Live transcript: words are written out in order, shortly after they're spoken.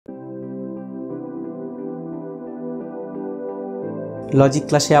Logic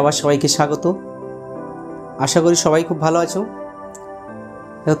ক্লাসে আবার সবাইকে স্বাগত। আশা করি সবাই খুব ভালো আছো।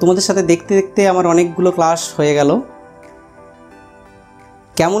 তোমাদের সাথে দেখতে দেখতে আমার অনেকগুলো ক্লাস হয়ে গেল।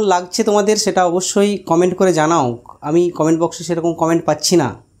 কেমন লাগছে তোমাদের সেটা অবশ্যই কমেন্ট করে জানাও। আমি কমেন্ট বক্সে সেরকম কমেন্ট পাচ্ছি না।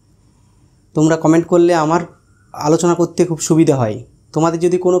 তোমরা কমেন্ট করলে আমার আলোচনা করতে খুব সুবিধা হয়। তোমাদের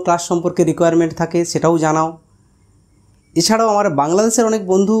যদি কোনো ক্লাস সম্পর্কে রিকোয়ারমেন্ট থাকে সেটাও জানাও। এছাড়াও আমার বাংলাদেশের অনেক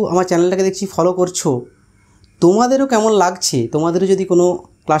বন্ধু আমার চ্যানেলটাকে দেখছি ফলো করছো। তোমাদেরও কেমন লাগছে, তোমাদেরও যদি কোনো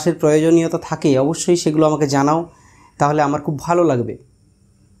ক্লাসের প্রয়োজনীয়তা থাকে অবশ্যই সেগুলো আমাকে জানাও, তাহলে আমার খুব ভালো লাগবে।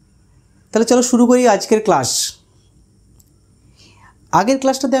 তাহলে চলো শুরু করি আজকের ক্লাস। আগের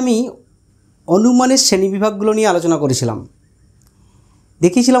ক্লাসটাতে আমি অনুমানের শ্রেণীবিভাগগুলো নিয়ে আলোচনা করেছিলাম।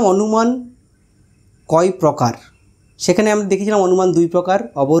 দেখিয়েছিলাম অনুমান কয় প্রকার। সেখানে আমরা দেখেছিলাম অনুমান দুই প্রকার,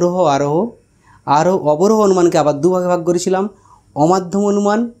 অবরোহ আরোহ। অবরোহ অনুমানকে আবার দুভাগে ভাগ করেছিলাম, অমাধ্যম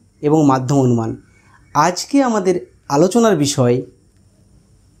অনুমান এবং মাধ্যম অনুমান। আজকে আমাদের আলোচনার বিষয়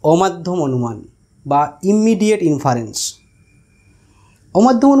অমাধ্যম অনুমান বা ইমিডিয়েট ইনফারেন্স।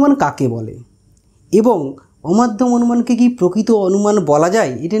 অমাধ্যম অনুমান কাকে বলে এবং অমাধ্যম অনুমানকে কি প্রকৃত অনুমান বলা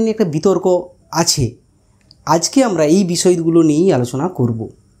যায়, এটা নিয়ে একটা বিতর্ক আছে। আজকে আমরা এই বিষয়গুলো নিয়েই আলোচনা করব।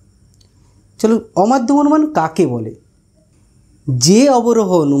 চলো, অমাধ্যম অনুমান কাকে বলে? যে অবরোহ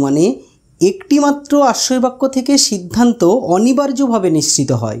অনুমানে একটিমাত্র আশ্রয়বাক্য থেকে সিদ্ধান্ত অনিবার্যভাবে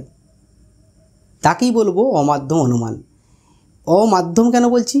নিশ্চিত হয় তাকেই বলবো অমাধ্যম অনুমান। অমাধ্যম কেন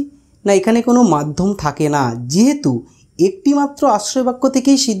বলছি না, এখানে কোনো মাধ্যম থাকে না। যেহেতু একটিমাত্র আশ্রয়বাক্য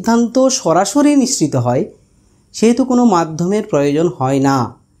থেকেই সিদ্ধান্ত সরাসরি নিশ্চিত হয়, সেহেতু কোনো মাধ্যমের প্রয়োজন হয় না।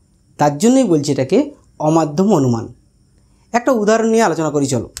 তার জন্যই বলছি এটাকে অমাধ্যম অনুমান। একটা উদাহরণ নিয়ে আলোচনা করি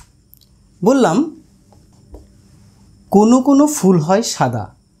চলো। বললাম কোনো কোনো ফুল হয় সাদা।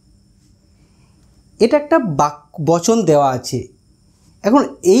 এটা একটা বচন দেওয়া আছে। এখন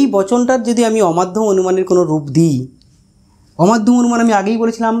এই বচনটার যদি আমি অমাধ্যম অনুমানের কোনো রূপ দিই, অমাধ্যম অনুমান আমি আগেই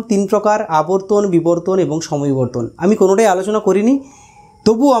বলেছিলাম তিন প্রকার, আবর্তন, বিবর্তন এবং সমবিবর্তন। আমি কোনোটাই আলোচনা করিনি,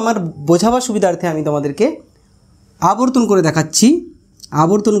 তবুও আমার বোঝাবার সুবিধার্থে আমি তোমাদেরকে আবর্তন করে দেখাচ্ছি।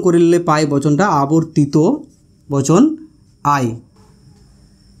 আবর্তন করলে পাই বচনটা আবর্তিত বচন আয়।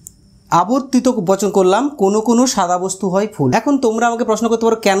 আবর্তিত বচন করলাম, কোনো কোনো সাদা বস্তু হয় ফুল। এখন তোমরা আমাকে প্রশ্ন করতে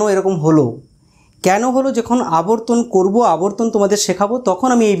পারো কেন এরকম হলো। কেন হলো, যখন আবর্তন করব, আবর্তন তোমাদের শেখাবো, তখন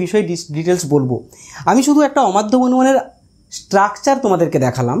আমি এই বিষয়ে ডিটেলস বলবো। আমি শুধু একটা অমাধ্যম অনুমানের স্ট্রাকচার তোমাদেরকে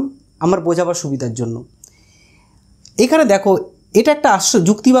দেখালাম আমার বোঝাবার সুবিধার জন্য। এখানে দেখো, এটা একটা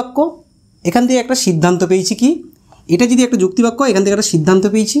যুক্তিবাক্য, এখান থেকে একটা সিদ্ধান্ত পেয়েছি। কি এটা যদি একটা যুক্তিবাক্য, এখান থেকে একটা সিদ্ধান্ত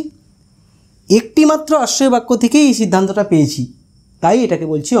পেয়েছি। একটিমাত্র আশ্রয়বাক্য থেকেই এই সিদ্ধান্তটা পেয়েছি, তাই এটাকে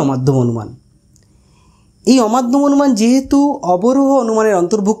বলছি অমাধ্যম অনুমান। এই অমাধ্যম অনুমান যেহেতু অবরোহ অনুমানের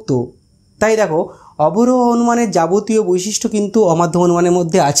অন্তর্ভুক্ত, তাই দেখো অবরোহ অনুমানের যাবতীয় বৈশিষ্ট্য কিন্তু অমাধ্যম অনুমানের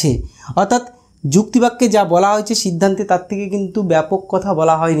মধ্যে আছে। অর্থাৎ যুক্তিবাক্যে যা বলা হয়েছে সিদ্ধান্তে, তার থেকে কিন্তু ব্যাপক কথা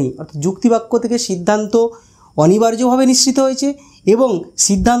বলা হয়নি। অর্থাৎ যুক্তিবাক্য থেকে সিদ্ধান্ত অনিবার্যভাবে নিশ্চিত হয়েছে এবং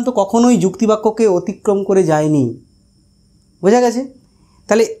সিদ্ধান্ত কখনোই যুক্তিবাক্যকে অতিক্রম করে যায়নি। বোঝা গেছে?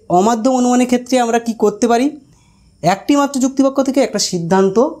 তাহলে অমাধ্যম অনুমানের ক্ষেত্রে আমরা কি করতে পারি? একটি মাত্র যুক্তিবাক্য থেকে একটা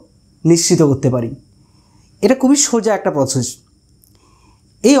সিদ্ধান্ত নিশ্চিত করতে পারি। এটা খুবই সোজা একটা প্রসেস।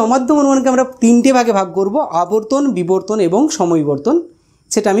 এই অমাধ্যম অনুমানকে আমরা তিনটে ভাগে ভাগ করব, আবর্তন, বিবর্তন এবং সমবিবর্তন।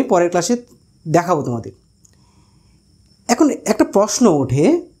 সেটা আমি পরের ক্লাসে দেখাবো তোমাদের। এখন একটা প্রশ্ন ওঠে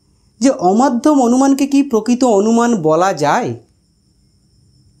যে অমাধ্যম অনুমানকে কি প্রকৃত অনুমান বলা যায়?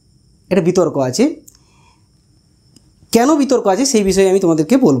 এটা বিতর্ক আছে। কেন বিতর্ক আছে সেই বিষয়ে আমি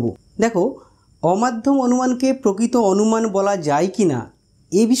তোমাদেরকে বলবো। দেখো, অমাধ্যম অনুমানকে প্রকৃত অনুমান বলা যায় কি না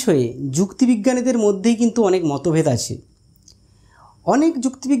এ বিষয়ে যুক্তিবিজ্ঞানীদের মধ্যেই কিন্তু অনেক মতভেদ আছে। অনেক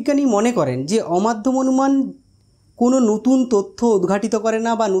যুক্তিবিজ্ঞানী মনে করেন যে অমাধ্যম অনুমান কোনো নতুন তথ্য উদ্ঘাটিত করে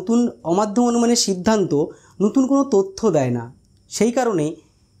না বা অমাধ্যম অনুমানের সিদ্ধান্ত নতুন কোনো তথ্য দেয় না। সেই কারণে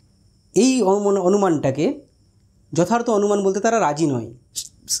এই অনুমানটাকে যথার্থ অনুমান বলতে তারা রাজি নয়।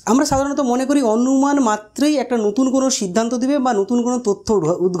 আমরা সাধারণত মনে করি অনুমান মাত্রই একটা নতুন কোনো সিদ্ধান্ত দেবে বা নতুন কোনো তথ্য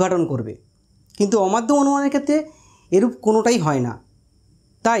উদ্ঘাটন করবে, কিন্তু অমাধ্যম অনুমানের ক্ষেত্রে এরূপ কোনোটাই হয় না।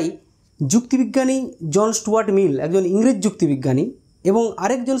 তাই যুক্তিবিজ্ঞানী জন স্টুয়ার্ট মিল, একজন ইংরেজ যুক্তিবিজ্ঞানী, এবং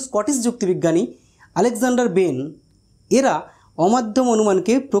আরেকজন স্কটিশ যুক্তিবিজ্ঞানী আলেকজান্ডার বেন, এরা অমাধ্যম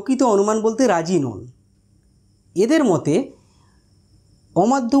অনুমানকে প্রকৃত অনুমান বলতে রাজি নন। এদের মতে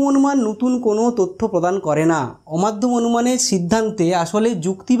অমাধ্যম অনুমান নতুন কোনো তথ্য প্রদান করে না। অমাধ্যম অনুমানের সিদ্ধান্তে আসলে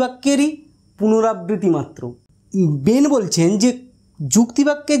যুক্তিবাক্যেরই পুনরাবৃত্তি মাত্র। বেন বলছেন যে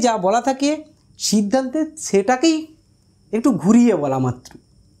যুক্তিবাক্যে যা বলা থাকে সিদ্ধান্তে সেটাকেই একটু ঘুরিয়ে বলা মাত্র,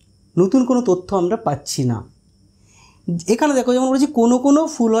 নতুন কোনো তথ্য আমরা পাচ্ছি না। এখানে দেখো, যেমন বলেছি কোনো কোনো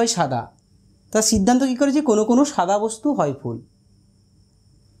ফুল হয় সাদা, তার সিদ্ধান্ত কী করেছে কোনো কোনো সাদা বস্তু হয় ফুল।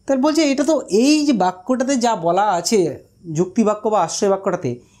 তার বলছে এটা তো এই যে বাক্যটাতে যা বলা আছে যুক্তিবাক্য বা আশ্রয়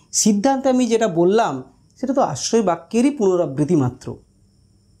বাক্যটাতে সিদ্ধান্তে আমি যেটা বললাম সেটা তো আশ্রয় বাক্যেরই পুনরাবৃত্তি মাত্র।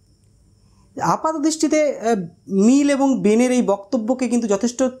 আপাত দৃষ্টিতে মিল এবং বেনের এই বক্তব্যকে কিন্তু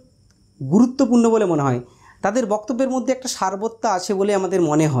যথেষ্ট গুরুত্বপূর্ণ বলে মনে হয়। তাদের বক্তব্যের মধ্যে একটা সারবত্তা আছে বলে আমাদের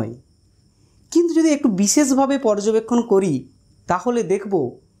মনে হয়। কিন্তু যদি একটু বিশেষভাবে পর্যবেক্ষণ করি তাহলে দেখব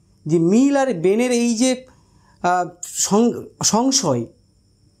যে মিল আর বেনের এই যে সংশয়,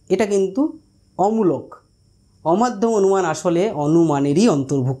 এটা কিন্তু অমূলক। অমাধ্যম অনুমান আসলে অনুমানেরই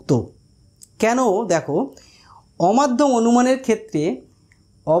অন্তর্ভুক্ত। কেন? দেখো, অমাধ্যম অনুমানের ক্ষেত্রে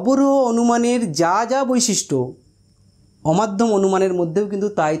অবরোহ অনুমানের যা যা বৈশিষ্ট্য, অমাধ্যম অনুমানের মধ্যেও কিন্তু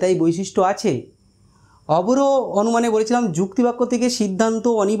তাই তাই বৈশিষ্ট্য আছে। অবরোহ অনুমানে বলেছিলাম যুক্তিবাক্য থেকে সিদ্ধান্ত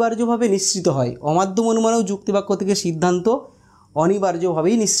অনিবার্যভাবে নিঃসৃত হয়, অমাধ্যম অনুমানেও যুক্তিবাক্য থেকে সিদ্ধান্ত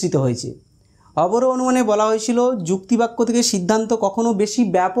অনিবার্যভাবেই নিঃসৃত হয়েছে। অবরোহ অনুমানে বলা হয়েছিল যুক্তিবাক্য থেকে সিদ্ধান্ত কখনো বেশি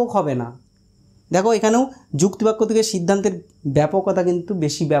ব্যাপক হবে না। দেখো, এখানেও যুক্তিবাক্য থেকে সিদ্ধান্তের ব্যাপকতা কিন্তু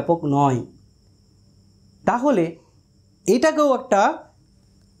বেশি ব্যাপক নয়। তাহলে এটাকেও একটা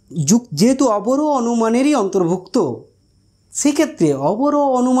যেহেতু অবরোহ অনুমানেরই অন্তর্ভুক্ত, সেক্ষেত্রে অবরোহ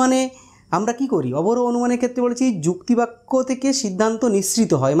অনুমানে আমরা কি করি? অবরোহ অনুমানের ক্ষেত্রে বলেছি যুক্তিবাক্য থেকে সিদ্ধান্ত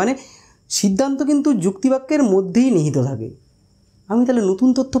নিঃসৃত হয়, মানে সিদ্ধান্ত কিন্তু যুক্তিবাক্যের মধ্যেই নিহিত থাকে। আমি তাহলে নতুন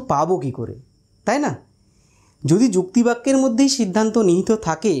তথ্য পাবো কী করে, তাই না? যদি যুক্তিবাক্যের মধ্যেই সিদ্ধান্ত নিহিত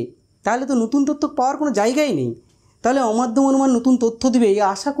থাকে তাহলে তো নতুন তথ্য পাওয়ার কোনো জায়গাই নেই। তাহলে অমাধ্যম অনুমান নতুন তথ্য দেবে এই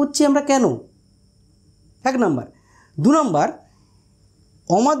আশা করছি আমরা কেন? 1 নম্বর। 2 নম্বর,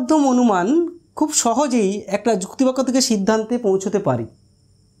 অমাধ্যম অনুমান খুব সহজেই একটা যুক্তিবাক্য থেকে সিদ্ধান্তে পৌঁছতে পারি।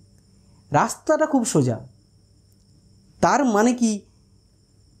 রাস্তাটা খুব সোজা, তার মানে কি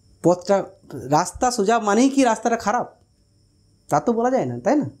পথটা রাস্তা সোজা মানেই কি রাস্তাটা খারাপ? তা তো বলা যায় না,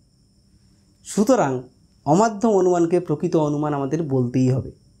 তাই না? সুতরাং অমাধ্যম অনুমানকে প্রকৃত অনুমান আমাদের বলতেই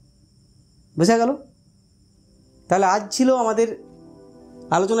হবে। বোঝা গেল? তাহলে আজ ছিল আমাদের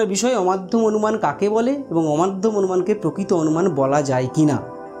আলোচনার বিষয় অমাধ্যম অনুমান কাকে বলে এবং অমাধ্যম অনুমানকে প্রকৃত অনুমান বলা যায় কি না।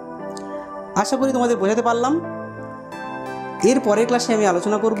 আশা করি তোমাদের বোঝাতে পারলাম। এর পরের ক্লাসে আমি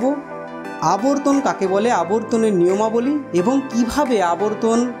আলোচনা করব আবর্তন কাকে বলে, আবর্তনের নিয়মাবলী এবং কিভাবে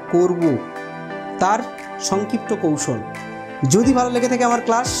আবর্তন করব তার সংক্ষিপ্ত কৌশল। যদি ভালো লেগে থাকে আমার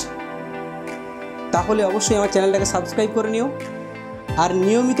ক্লাস, তাহলে অবশ্যই আমার চ্যানেলটাকে সাবস্ক্রাইব করে নিও, আর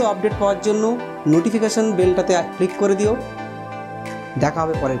নিয়মিত আপডেট পাওয়ার জন্য নোটিফিকেশন বেলটাতে ক্লিক করে দিও। দেখা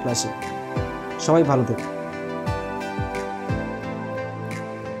হবে পরের ক্লাসে। সবাই ভালো থেকো।